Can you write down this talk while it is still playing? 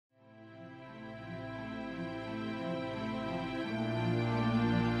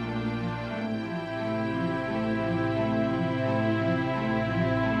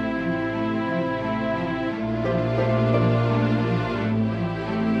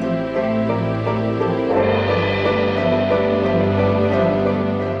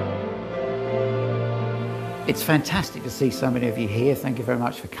It's fantastic to see so many of you here. Thank you very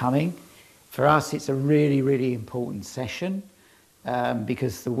much for coming. For us, it's a really, really important session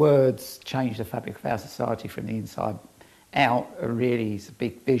because the words change the fabric of our society from the inside out really is a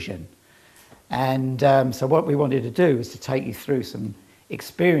big vision. And so what we wanted to do was to take you through some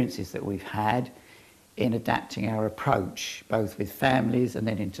experiences that we've had in adapting our approach, both with families and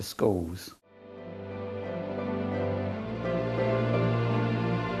then into schools.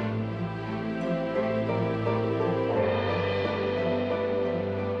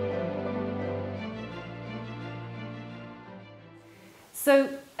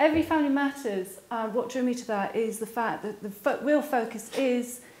 So every family matters. What drew me to that is the fact that the real focus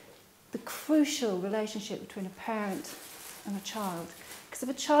is the crucial relationship between a parent and a child. Because if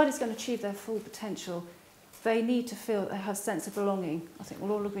a child is going to achieve their full potential, they need to feel they have a sense of belonging. I think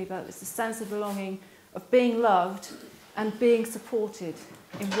we'll all agree about this, the sense of belonging, of being loved and being supported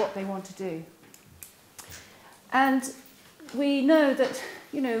in what they want to do. And we know that,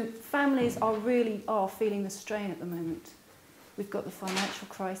 families are feeling the strain at the moment. We've got the financial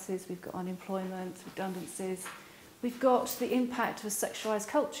crisis, we've got unemployment, redundancies, we've got the impact of a sexualised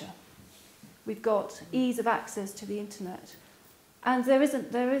culture, we've got ease of access to the internet, and there is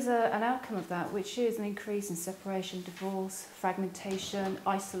an outcome of that, which is an increase in separation, divorce, fragmentation,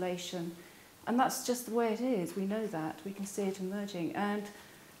 isolation, and that's just the way it is. We know that, we can see it emerging. And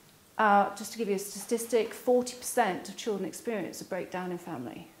just to give you a statistic, 40% of children experience a breakdown in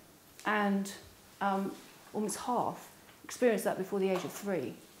family, and almost half experience that before the age of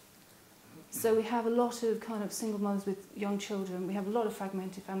 3. So we have a lot of kind of single mothers with young children, we have a lot of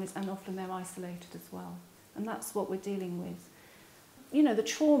fragmented families, and often they're isolated as well. And that's what we're dealing with. The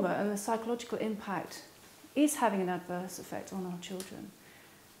trauma and the psychological impact is having an adverse effect on our children.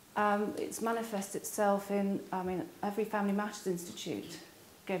 It's manifests itself in, every Family Matters Institute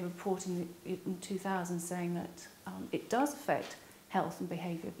gave a report in 2000 saying that it does affect health and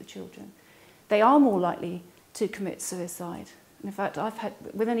behaviour of the children. They are more likely to commit suicide. And in fact,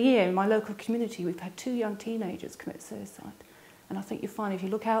 within a year in my local community, we've had 2 young teenagers commit suicide. And I think you'll find if you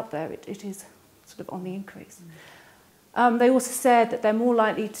look out there, it is sort of on the increase. They also said that they're more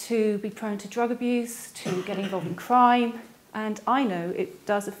likely to be prone to drug abuse, to getting involved in crime, and I know it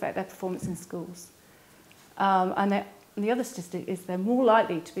does affect their performance in schools. And the other statistic is they're more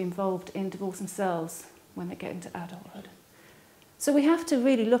likely to be involved in divorce themselves when they get into adulthood. So we have to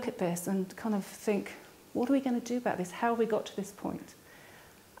really look at this and kind of think, what are we going to do about this? How have we got to this point?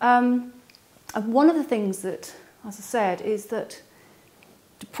 And one of the things that, as I said, is that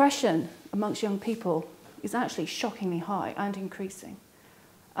depression amongst young people is actually shockingly high and increasing.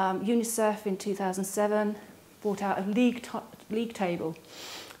 UNICEF in 2007 brought out a league table,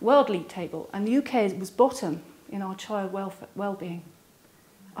 world league table, and the UK was bottom in our child well-being.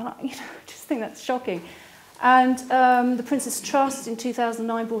 And I just think that's shocking. And the Prince's Trust in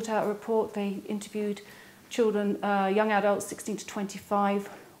 2009 brought out a report. They interviewed children, young adults, 16 to 25.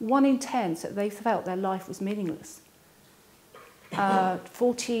 1 in 10 said they felt their life was meaningless.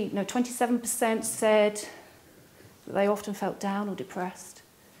 27% said that they often felt down or depressed.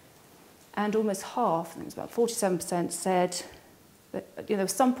 And almost half, I think it was about 47%, said that there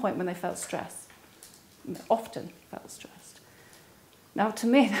was some point when they felt stress. Often felt stressed. Now, to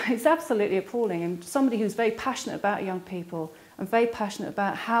me, that is absolutely appalling. And somebody who's very passionate about young people and very passionate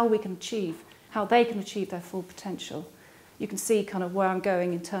about how they can achieve their full potential, you can see kind of where I'm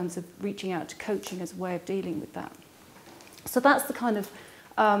going in terms of reaching out to coaching as a way of dealing with that. So that's the kind of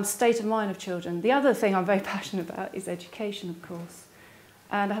state of mind of children. The other thing I'm very passionate about is education, of course.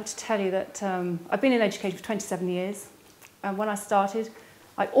 And I have to tell you that I've been in education for 27 years. And when I started,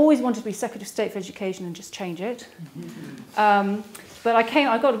 I always wanted to be Secretary of State for Education and just change it. But I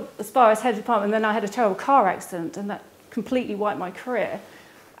got as far as head of department, and then I had a terrible car accident, and that completely wiped my career.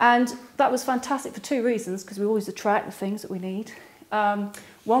 And that was fantastic for 2 reasons, because we always attract the things that we need.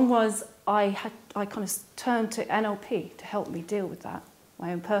 One was I kind of turned to NLP to help me deal with that,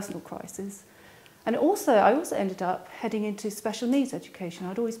 my own personal crisis. And I also ended up heading into special needs education.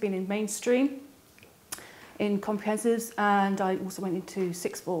 I'd always been in mainstream, in comprehensives, and I also went into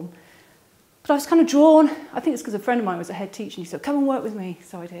sixth form. But I was kind of drawn, I think it's because a friend of mine was a head teacher, and he said, come and work with me,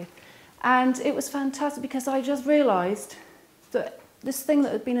 so I did. And it was fantastic because I just realised that this thing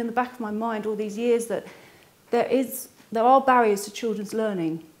that had been in the back of my mind all these years, that there are barriers to children's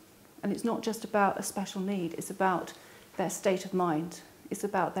learning, and it's not just about a special need, it's about their state of mind, it's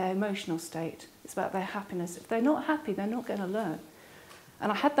about their emotional state, it's about their happiness. If they're not happy, they're not going to learn.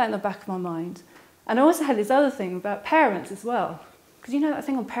 And I had that in the back of my mind. And I also had this other thing about parents as well. Because you know that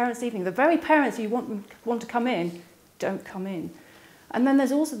thing on Parents' Evening, the very parents you want to come in, don't come in. And then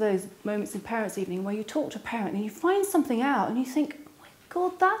there's also those moments in Parents' Evening where you talk to a parent and you find something out and you think, oh my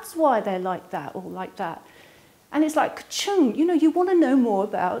God, that's why they're like that or like that. And it's like, ka-chung, you know, you want to know more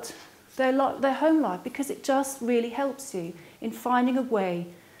about their home life because it just really helps you in finding a way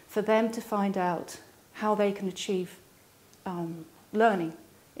for them to find out how they can achieve learning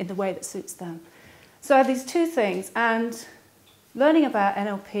in the way that suits them. So I have these two things, and learning about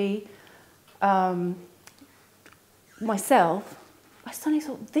NLP myself, I suddenly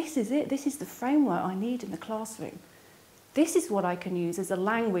thought, this is it. This is the framework I need in the classroom. This is what I can use as a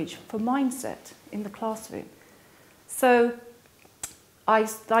language for mindset in the classroom. So I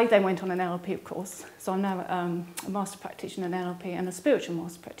then went on an NLP course. So I'm now a master practitioner in NLP and a spiritual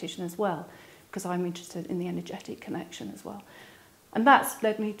master practitioner as well, because I'm interested in the energetic connection as well. And that's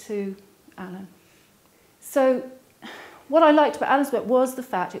led me to Alan. So what I liked about Alan's work was the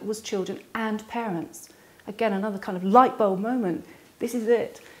fact it was children and parents. Again, another kind of light bulb moment. This is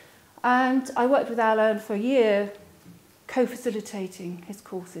it. And I worked with Alan for a year, co-facilitating his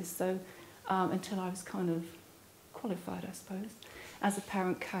courses, so until I was kind of qualified, I suppose, as a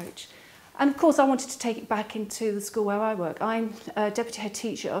parent coach. And of course, I wanted to take it back into the school where I work. I'm a deputy head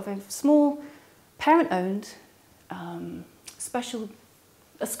teacher of a small parent-owned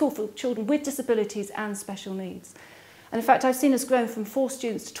a school for children with disabilities and special needs. And in fact, I've seen us grow from 4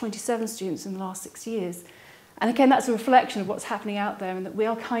 students to 27 students in the last 6 years. And again, that's a reflection of what's happening out there, and that we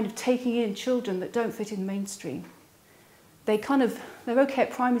are kind of taking in children that don't fit in mainstream. They're okay at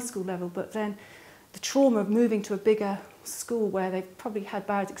primary school level, but then the trauma of moving to a bigger school where they've probably had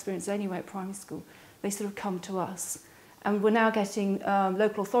bad experience anyway at primary school, they sort of come to us. And we're now getting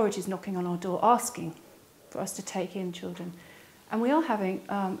local authorities knocking on our door asking for us to take in children. And we are having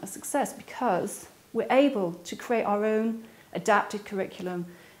a success because we're able to create our own adapted curriculum,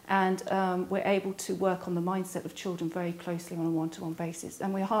 and we're able to work on the mindset of children very closely on a one-to-one basis.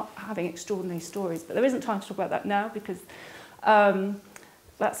 And we're having extraordinary stories, but there isn't time to talk about that now because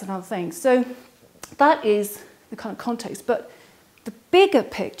that's another thing. So that is the kind of context. But the bigger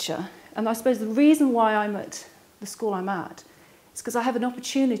picture, and I suppose the reason why I'm at the school I'm at, is because I have an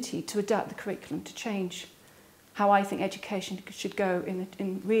opportunity to adapt the curriculum to change how I think education should go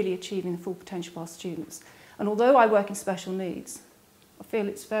in really achieving the full potential of our students. And although I work in special needs, I feel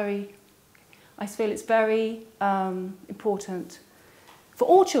it's very important for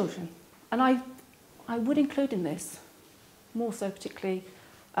all children. And I would include in this, more so particularly,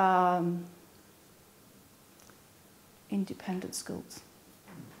 independent schools,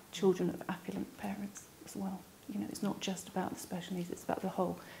 children of affluent parents as well. You know, it's not just about the special needs, it's about the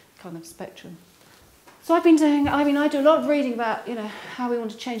whole kind of spectrum. So I do a lot of reading about, you know, how we want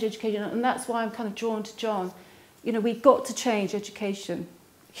to change education, and that's why I'm kind of drawn to John. You know, we've got to change education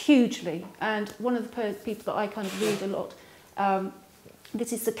hugely, and one of the people that I kind of read a lot,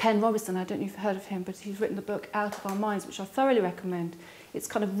 this is Sir Ken Robinson. I don't know if you've heard of him, but he's written the book Out of Our Minds, which I thoroughly recommend. It's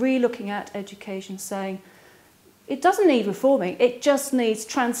kind of re-looking at education, saying it doesn't need reforming, it just needs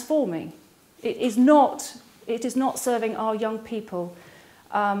transforming. It is not serving our young people.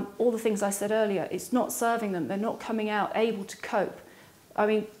 All the things I said earlier, it's not serving them. They're not coming out able to cope. I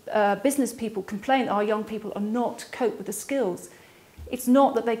mean, business people complain that our young people are not to cope with the skills. It's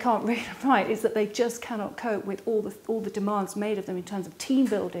not that they can't read and write, it's that they just cannot cope with all the demands made of them in terms of team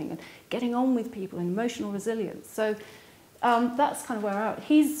building and getting on with people and emotional resilience. So that's kind of where we're at.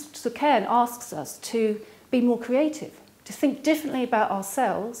 Sir Ken asks us to be more creative, to think differently about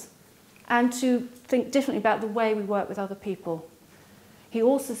ourselves and to think differently about the way we work with other people. He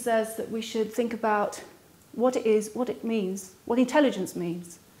also says that we should think about what it is, what it means, what intelligence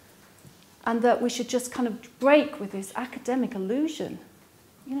means, and that we should just kind of break with this academic illusion.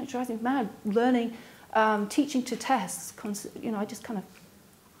 You know, it drives me mad, learning, teaching to tests. You know, I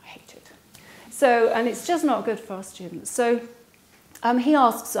hate it. So, and it's just not good for our students. So he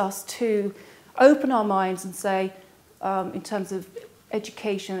asks us to open our minds and say, in terms of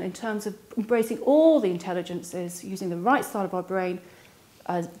education, in terms of embracing all the intelligences, using the right side of our brain,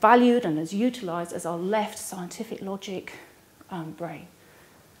 as valued and as utilised as our left scientific logic brain.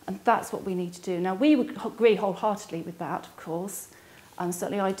 And that's what we need to do. Now, we would agree wholeheartedly with that, of course, and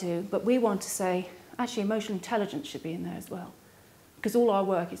certainly I do, but we want to say, actually, emotional intelligence should be in there as well, because all our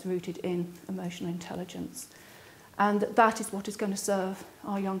work is rooted in emotional intelligence. And that is what is going to serve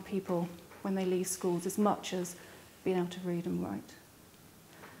our young people when they leave schools as much as being able to read and write.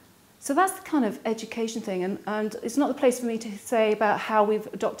 So that's the kind of education thing, and it's not the place for me to say about how we've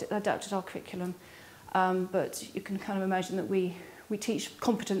adapted our curriculum, but you can kind of imagine that we teach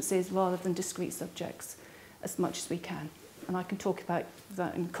competencies rather than discrete subjects as much as we can. And I can talk about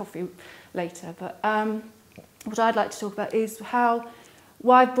that in coffee later, but what I'd like to talk about is how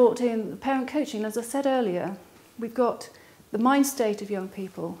why I've brought in the parent coaching. As I said earlier, we've got the mind state of young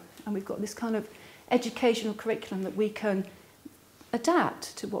people, and we've got this kind of educational curriculum that we can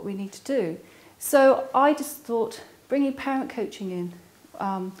adapt to what we need to do. So I just thought bringing parent coaching in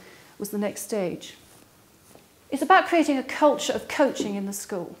was the next stage. It's about creating a culture of coaching in the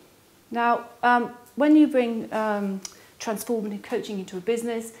school. Now, when you bring transformative coaching into a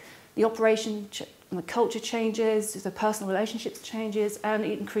business, the operation and the culture changes, the personal relationships changes, and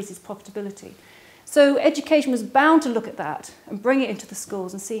it increases profitability. So education was bound to look at that and bring it into the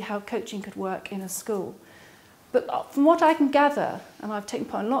schools and see how coaching could work in a school. But from what I can gather, and I've taken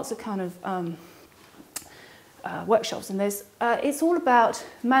part in lots of kind of workshops in this, it's all about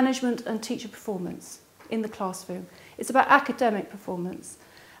management and teacher performance in the classroom. It's about academic performance.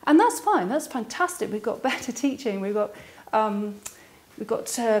 And that's fine, that's fantastic. We've got better teaching, we've got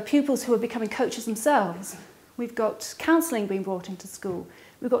pupils who are becoming coaches themselves. We've got counselling being brought into school.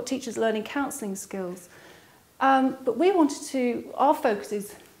 We've got teachers learning counselling skills. But we wanted to, our focus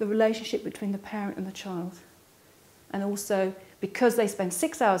is the relationship between the parent and the child. And also, because they spend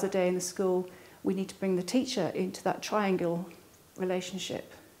 6 hours a day in the school, we need to bring the teacher into that triangle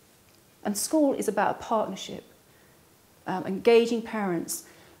relationship. And school is about a partnership, engaging parents.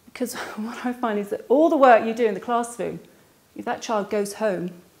 Because what I find is that all the work you do in the classroom, if that child goes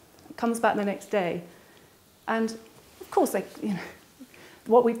home, comes back the next day, and of course,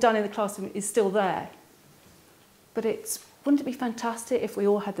 what we've done in the classroom is still there. But wouldn't it be fantastic if we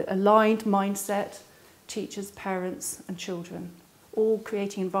all had the aligned mindset, teachers, parents, and children, all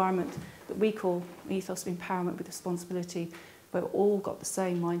creating an environment that we call ethos of empowerment with responsibility, where we've all got the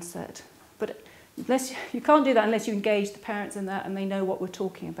same mindset. But you can't do that unless you engage the parents in that and they know what we're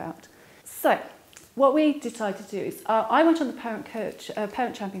talking about. So, what we decided to do is, I went on the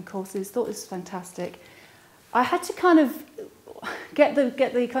parent champion courses, thought this was fantastic. I had to kind of get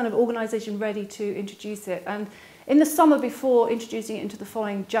the kind of organisation ready to introduce it, and in the summer before introducing it into the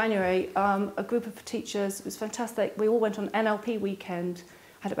following January, a group of teachers, it was fantastic, we all went on NLP weekend,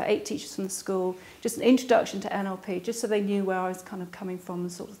 had about 8 teachers from the school, just an introduction to NLP, just so they knew where I was kind of coming from, the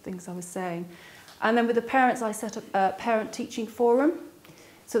sort of things I was saying. And then with the parents, I set up a parent teaching forum,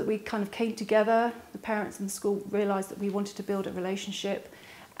 so that we kind of came together, the parents in the school realised that we wanted to build a relationship.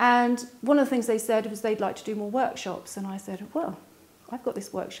 And one of the things they said was they'd like to do more workshops. And I said, well, I've got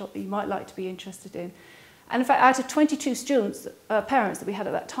this workshop that you might like to be interested in. And in fact, out of 22 students, parents that we had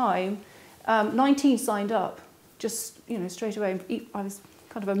at that time, 19 signed up, just straight away. I was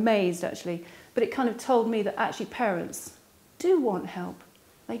kind of amazed, actually. But it kind of told me that actually parents do want help.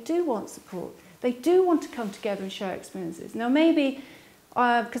 They do want support. They do want to come together and share experiences. Now, maybe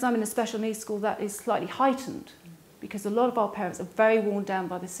because I'm in a special needs school, that is slightly heightened, because a lot of our parents are very worn down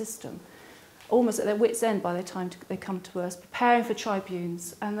by the system, almost at their wits' end by the time they come to us, preparing for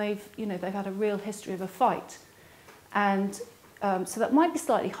tribunes, and they've had a real history of a fight, and so that might be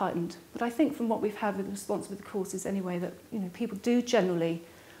slightly heightened. But I think from what we've had with the response with the courses anyway, that people do generally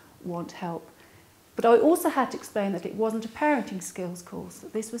want help. But I also had to explain that it wasn't a parenting skills course,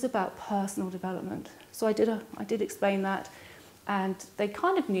 that this was about personal development. So I did explain that. And they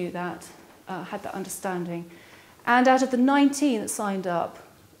kind of knew that, had that understanding. And out of the 19 that signed up,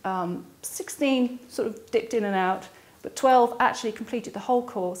 16 sort of dipped in and out, but 12 actually completed the whole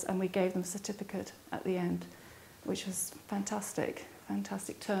course, and we gave them a certificate at the end, which was fantastic,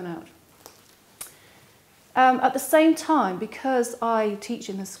 fantastic turnout. At the same time, because I teach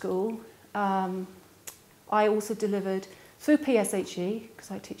in the school, I also delivered through PSHE,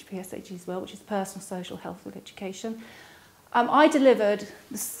 because I teach PSHE as well, which is Personal Social Health and Education. I delivered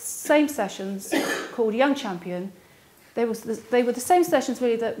the same sessions called Young Champion. They were the same sessions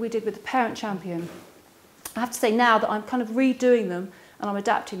really that we did with the Parent Champion. I have to say now that I'm kind of redoing them and I'm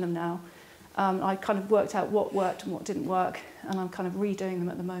adapting them now. I kind of worked out what worked and what didn't work, and I'm kind of redoing them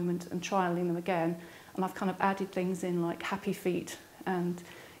at the moment and trialling them again. And I've kind of added things in like Happy Feet and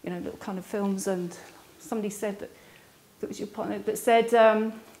little kind of films. And somebody said that was your partner, that said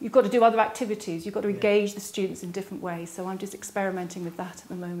you've got to do other activities, you've got to engage the students in different ways. So I'm just experimenting with that at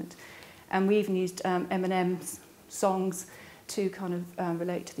the moment. And we even used Eminem's songs to kind of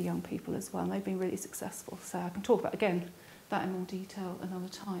relate to the young people as well. And they've been really successful. So I can talk about, again, that in more detail another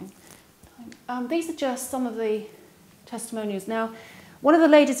time. These are just some of the testimonials. Now, one of the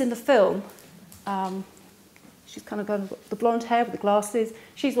ladies in the film, she's kind of got the blonde hair with the glasses.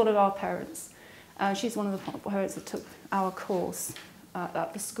 She's one of our parents. She's one of the parents that took our course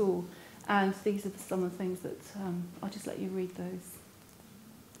at the school. And these are some of the things that I'll just let you read those.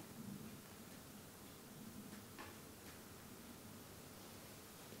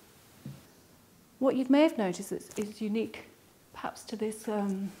 What you may have noticed is unique perhaps to this,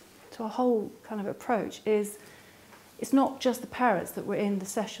 to a whole kind of approach is, it's not just the parents that were in the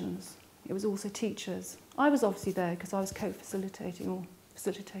sessions, it was also teachers. I was obviously there because I was co-facilitating, or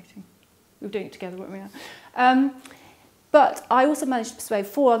facilitating. We were doing it together, weren't we? But I also managed to persuade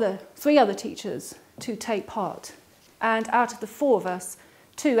three other teachers to take part. And out of the 4 of us,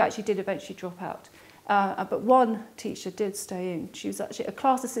 2 actually did eventually drop out. But one teacher did stay in. She was actually a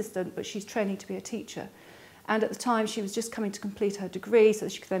class assistant, but she's training to be a teacher. And at the time, she was just coming to complete her degree so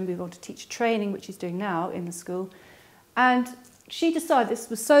that she could then move on to teacher training, which she's doing now in the school. And she decided this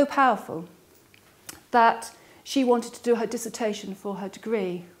was so powerful that she wanted to do her dissertation for her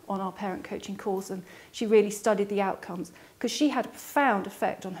degree on our parent coaching course, and she really studied the outcomes because she had a profound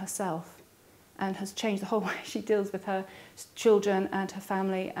effect on herself and has changed the whole way she deals with her children and her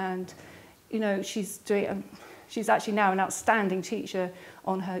family. And you know, she's actually now an outstanding teacher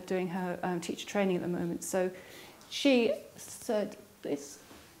on her doing her teacher training at the moment. So she said, this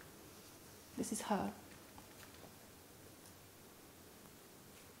is her.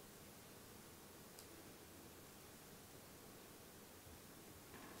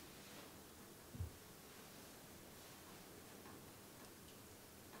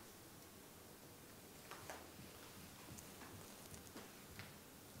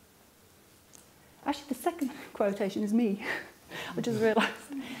 Actually, the second quotation is me. I just realised.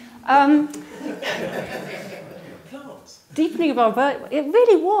 Deepening of our it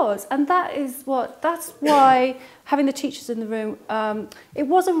really was, and that's why having the teachers in the room, it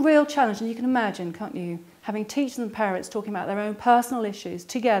was a real challenge, and you can imagine, can't you, having teachers and parents talking about their own personal issues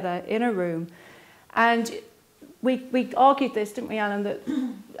together in a room. And we argued this, didn't we, Alan, that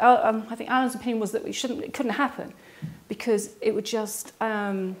I think Alan's opinion was that it couldn't happen, because it would just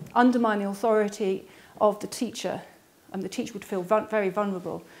undermine the authority of the teacher, and the teacher would feel very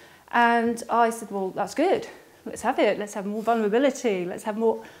vulnerable. And I said, well, that's good. Let's have it. Let's have more vulnerability. Let's have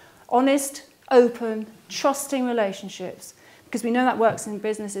more honest, open, trusting relationships, because we know that works in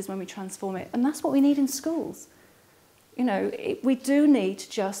businesses when we transform it. And that's what we need in schools. You know, we do need to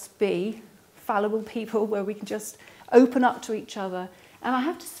just be fallible people where we can just open up to each other. And I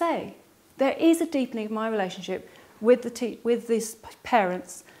have to say, there is a deepening of my relationship with these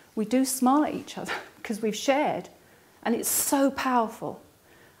parents. We do smile at each other because we've shared, and it's so powerful.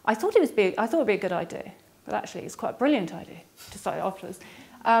 I thought it would be a good idea, but actually it's quite a brilliant idea to start afterwards,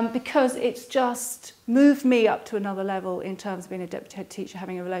 because it's just moved me up to another level in terms of being a deputy head teacher,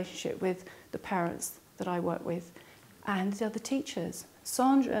 having a relationship with the parents that I work with and the other teachers.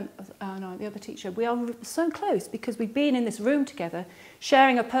 Sandra and the other teacher, we are so close because we've been in this room together,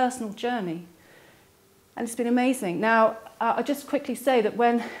 sharing a personal journey. And it's been amazing. Now, I'll just quickly say that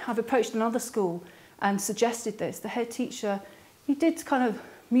when I've approached another school and suggested this, the head teacher, he did kind of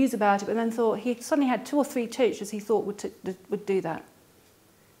muse about it, but then thought he suddenly had 2 or 3 teachers he thought would do that,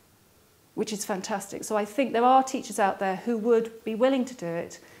 which is fantastic. So I think there are teachers out there who would be willing to do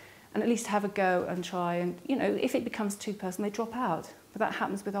it and at least have a go and try. And, you know, if it becomes too personal, they drop out. But that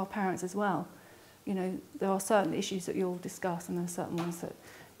happens with our parents as well. You know, there are certain issues that you'll discuss and there are certain ones that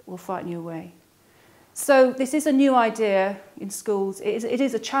will frighten you away. So this is a new idea in schools. It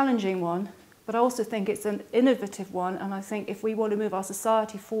is a challenging one, but I also think it's an innovative one. And I think if we want to move our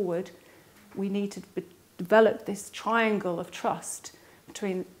society forward, we need to develop this triangle of trust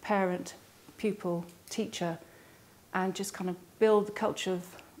between parent, pupil, teacher, and just kind of build the culture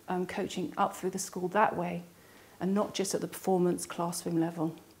of coaching up through the school that way, and not just at the performance classroom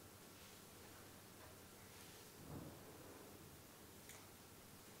level.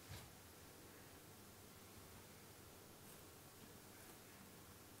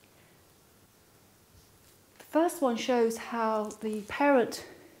 The first one shows how the parent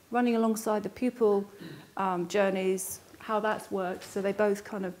running alongside the pupil journeys, how that's worked. So they both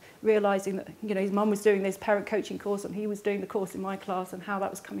kind of realising that, you know, his mum was doing this parent coaching course and he was doing the course in my class, and how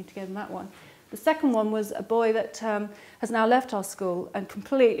that was coming together in that one. The second one was a boy that has now left our school and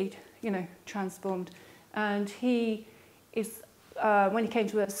completely, you know, transformed. And he is, when he came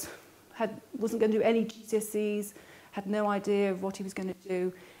to us, wasn't going to do any GCSEs, had no idea of what he was going to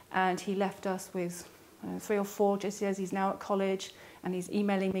do, and he left us with 3 or 4 GCSEs. He's now at college, and he's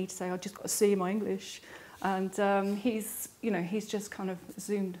emailing me to say, I've just got to see my English. And he's just kind of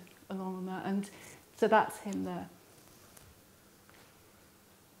zoomed along on that. And so that's him there.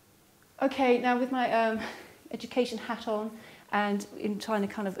 Okay, now with my education hat on, and in trying to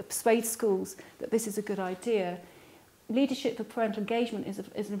kind of persuade schools that this is a good idea, Leadership for Parental Engagement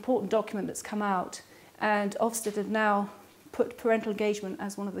is an important document that's come out, and Ofsted have now put parental engagement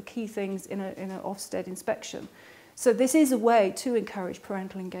as one of the key things in an Ofsted inspection. So this is a way to encourage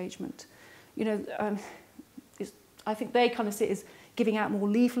parental engagement. You know, I think they kind of see it as giving out more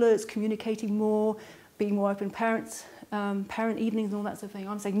leaflets, communicating more, being more open parents, parent evenings and all that sort of thing.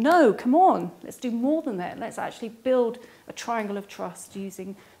 I'm saying, no, come on, let's do more than that. Let's actually build a triangle of trust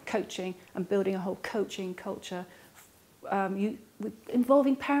using coaching and building a whole coaching culture,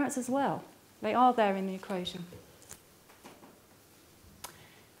 involving parents as well. They are there in the equation.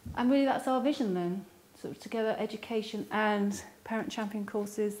 And really that's our vision then, sort of together education and parent champion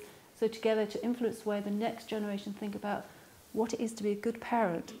courses, so together to influence the way the next generation think about what it is to be a good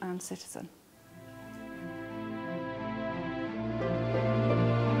parent and citizen.